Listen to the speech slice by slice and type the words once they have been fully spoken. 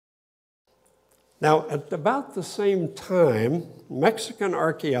Now, at about the same time, Mexican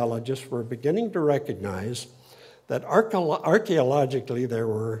archaeologists were beginning to recognize that archaeologically there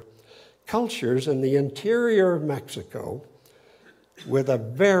were cultures in the interior of Mexico with a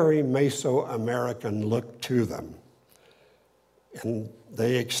very Mesoamerican look to them. And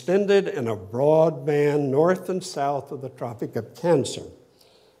they extended in a broad band north and south of the Tropic of Cancer.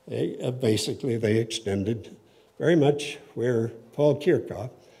 Basically, they extended very much where Paul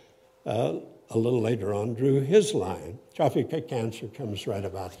Kirchhoff, a little later on, drew his line. Tropic of Cancer comes right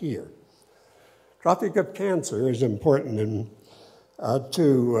about here. Tropic of Cancer is important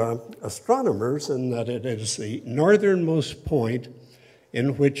to astronomers in that it is the northernmost point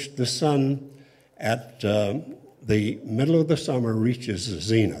in which the sun at the middle of the summer reaches the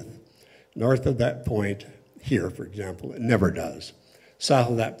zenith. North of that point, here, for example, it never does.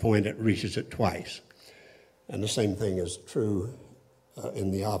 South of that point, it reaches it twice. And the same thing is true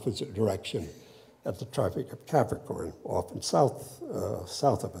in the opposite direction at the Tropic of Capricorn, often south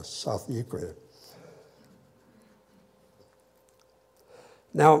of us, south of the equator.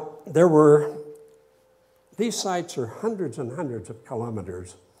 Now, these sites are hundreds and hundreds of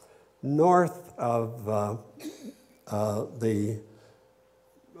kilometers north of the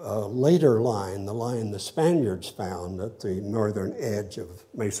later line, the line the Spaniards found at the northern edge of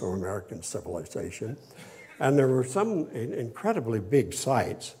Mesoamerican civilization. And there were some incredibly big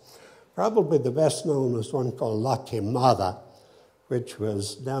sites. Probably the best known was one called La Quemada, which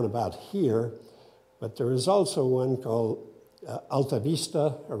was down about here, but there was also one called Alta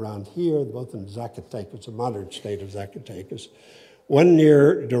Vista around here, both in Zacatecas, the modern state of Zacatecas. One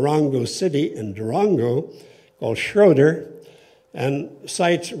near Durango City in Durango called Schroeder, and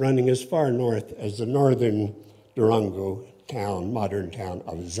sites running as far north as the northern Durango town, modern town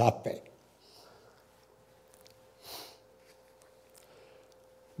of Zape.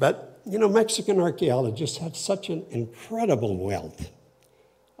 But, you know, Mexican archaeologists had such an incredible wealth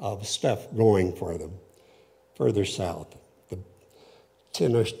of stuff going for them further south. The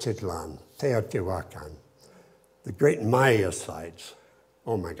Tenochtitlan, Teotihuacan, the great Maya sites.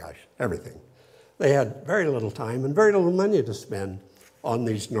 Oh my gosh, everything. They had very little time and very little money to spend on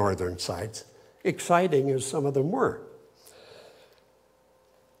these northern sites, exciting as some of them were.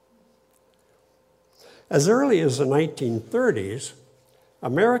 As early as the 1930s,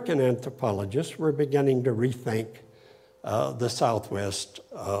 American anthropologists were beginning to rethink the Southwest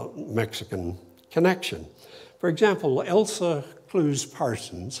Mexican connection. For example, Elsa Clues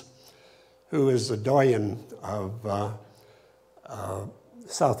Parsons, who is the doyen of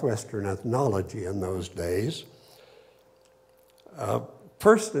southwestern ethnology in those days,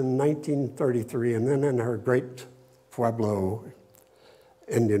 first in 1933 and then in her great Pueblo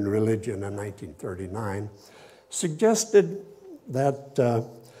Indian religion in 1939, suggested that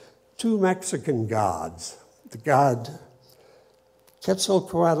two Mexican gods, the god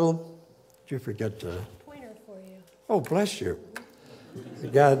Quetzalcoatl, did you forget to? Pointer for you. Oh, bless you. The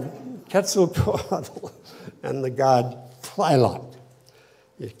god Quetzalcoatl and the god Tlaloc.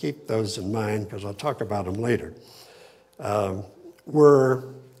 You keep those in mind because I'll talk about them later.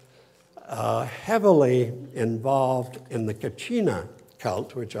 Were heavily involved in the Kachina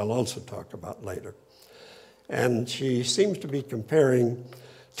cult, which I'll also talk about later. And she seems to be comparing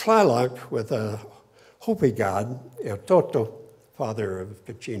Tlaloc with a Hopi god, Toto, father of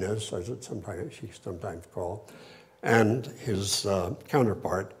Kachinas, as she's sometimes called, and his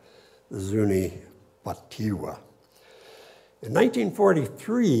counterpart, the Zuni Batiwa. In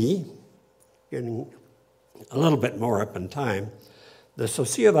 1943, getting a little bit more up in time, the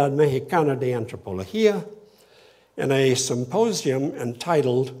Sociedad Mexicana de Antropología, in a symposium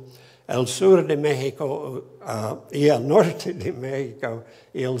entitled El Sur de México y el Norte de México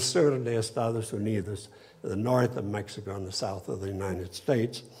y el Sur de Estados Unidos, the north of Mexico and the south of the United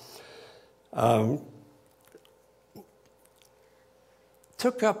States,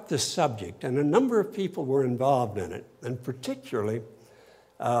 took up this subject, and a number of people were involved in it, and particularly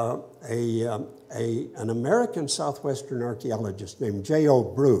an American southwestern archaeologist named J.O.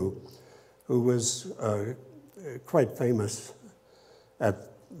 Brew, who was quite famous at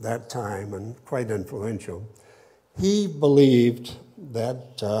that time and quite influential. He believed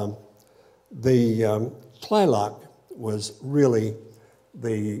that the Tlaloc was really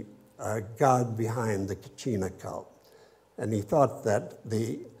the god behind the Kachina cult. And he thought that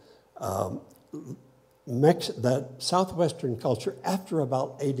that southwestern culture, after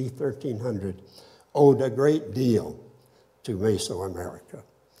about AD 1300, owed a great deal to Mesoamerica.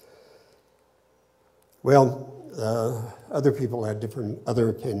 Well, other people had other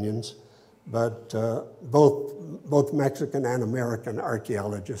opinions, but both Mexican and American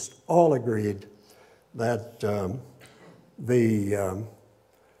archaeologists all agreed that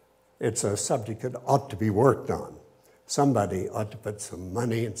it's a subject that ought to be worked on. Somebody ought to put some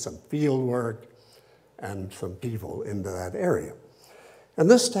money and some field work and some people into that area. And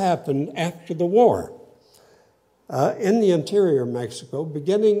this happened after the war. In the interior of Mexico,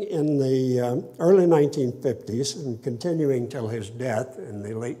 beginning in the early 1950s and continuing till his death in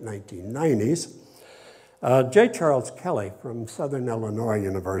the late 1990s, J. Charles Kelly from Southern Illinois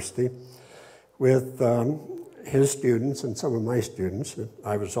University, with his students and some of my students,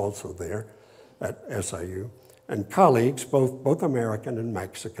 I was also there at SIU, and colleagues, both American and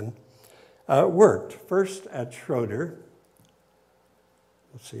Mexican, worked first at Schroeder.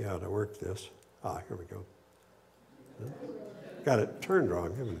 Let's see how to work this. Here we go. Got it turned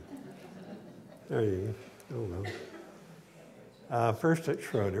wrong, haven't I? There you go. Oh, well. First at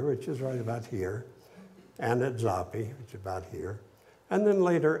Schroeder, which is right about here, and at Zappi, which is about here, and then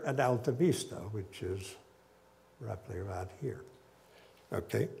later at Alta Vista, which is roughly about here.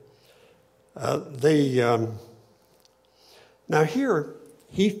 Okay. Now here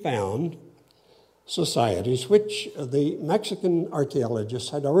he found societies which the Mexican archaeologists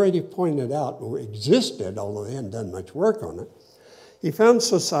had already pointed out or existed, although they hadn't done much work on it. He found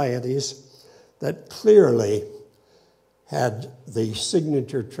societies that clearly had the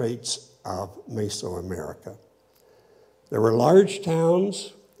signature traits of Mesoamerica. There were large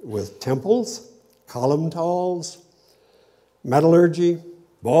towns with temples, column talls, metallurgy,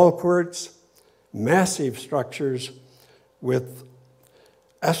 ball courts, massive structures with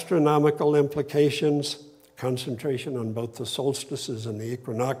astronomical implications, concentration on both the solstices and the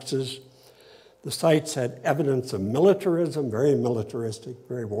equinoxes. The sites had evidence of militarism, very militaristic,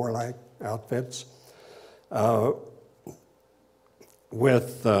 very warlike outfits,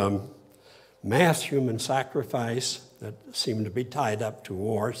 with mass human sacrifice that seemed to be tied up to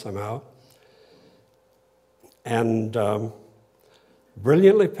war somehow, and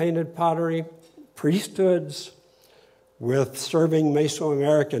brilliantly painted pottery, priesthoods with serving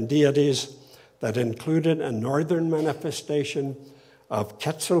Mesoamerican deities that included a northern manifestation of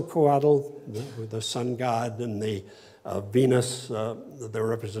Quetzalcoatl, the sun god, and the Venus, the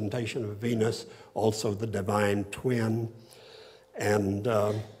representation of Venus, also the divine twin, and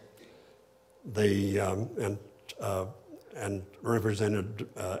represented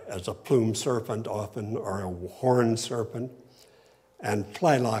as a plumed serpent often, or a horned serpent, and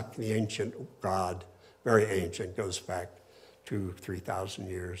Tlaloc, the ancient god, very ancient, goes back 2,000-3,000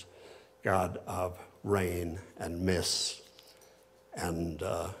 years, god of rain and mists, and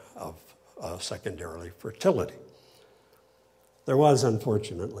of secondarily fertility. There was,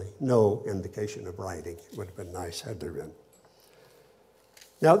 unfortunately, no indication of writing. It would have been nice had there been.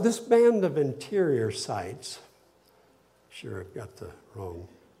 Now, this band of interior sites, sure I've got the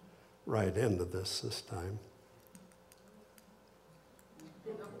right end of this time.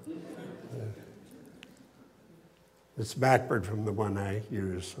 It's backward from the one I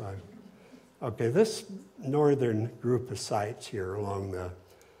used. Okay, this northern group of sites here along the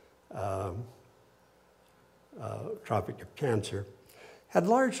Tropic of Cancer had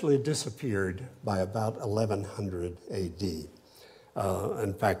largely disappeared by about 1100 AD.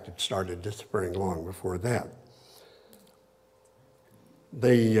 In fact, it started disappearing long before that.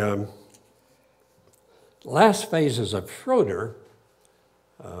 The last phases of Schroeder,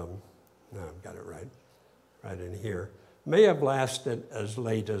 now I've got it right in here, may have lasted as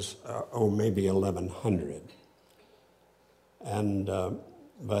late as, maybe 1100. And,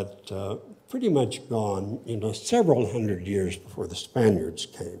 but pretty much gone, several hundred years before the Spaniards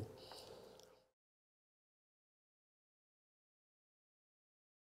came.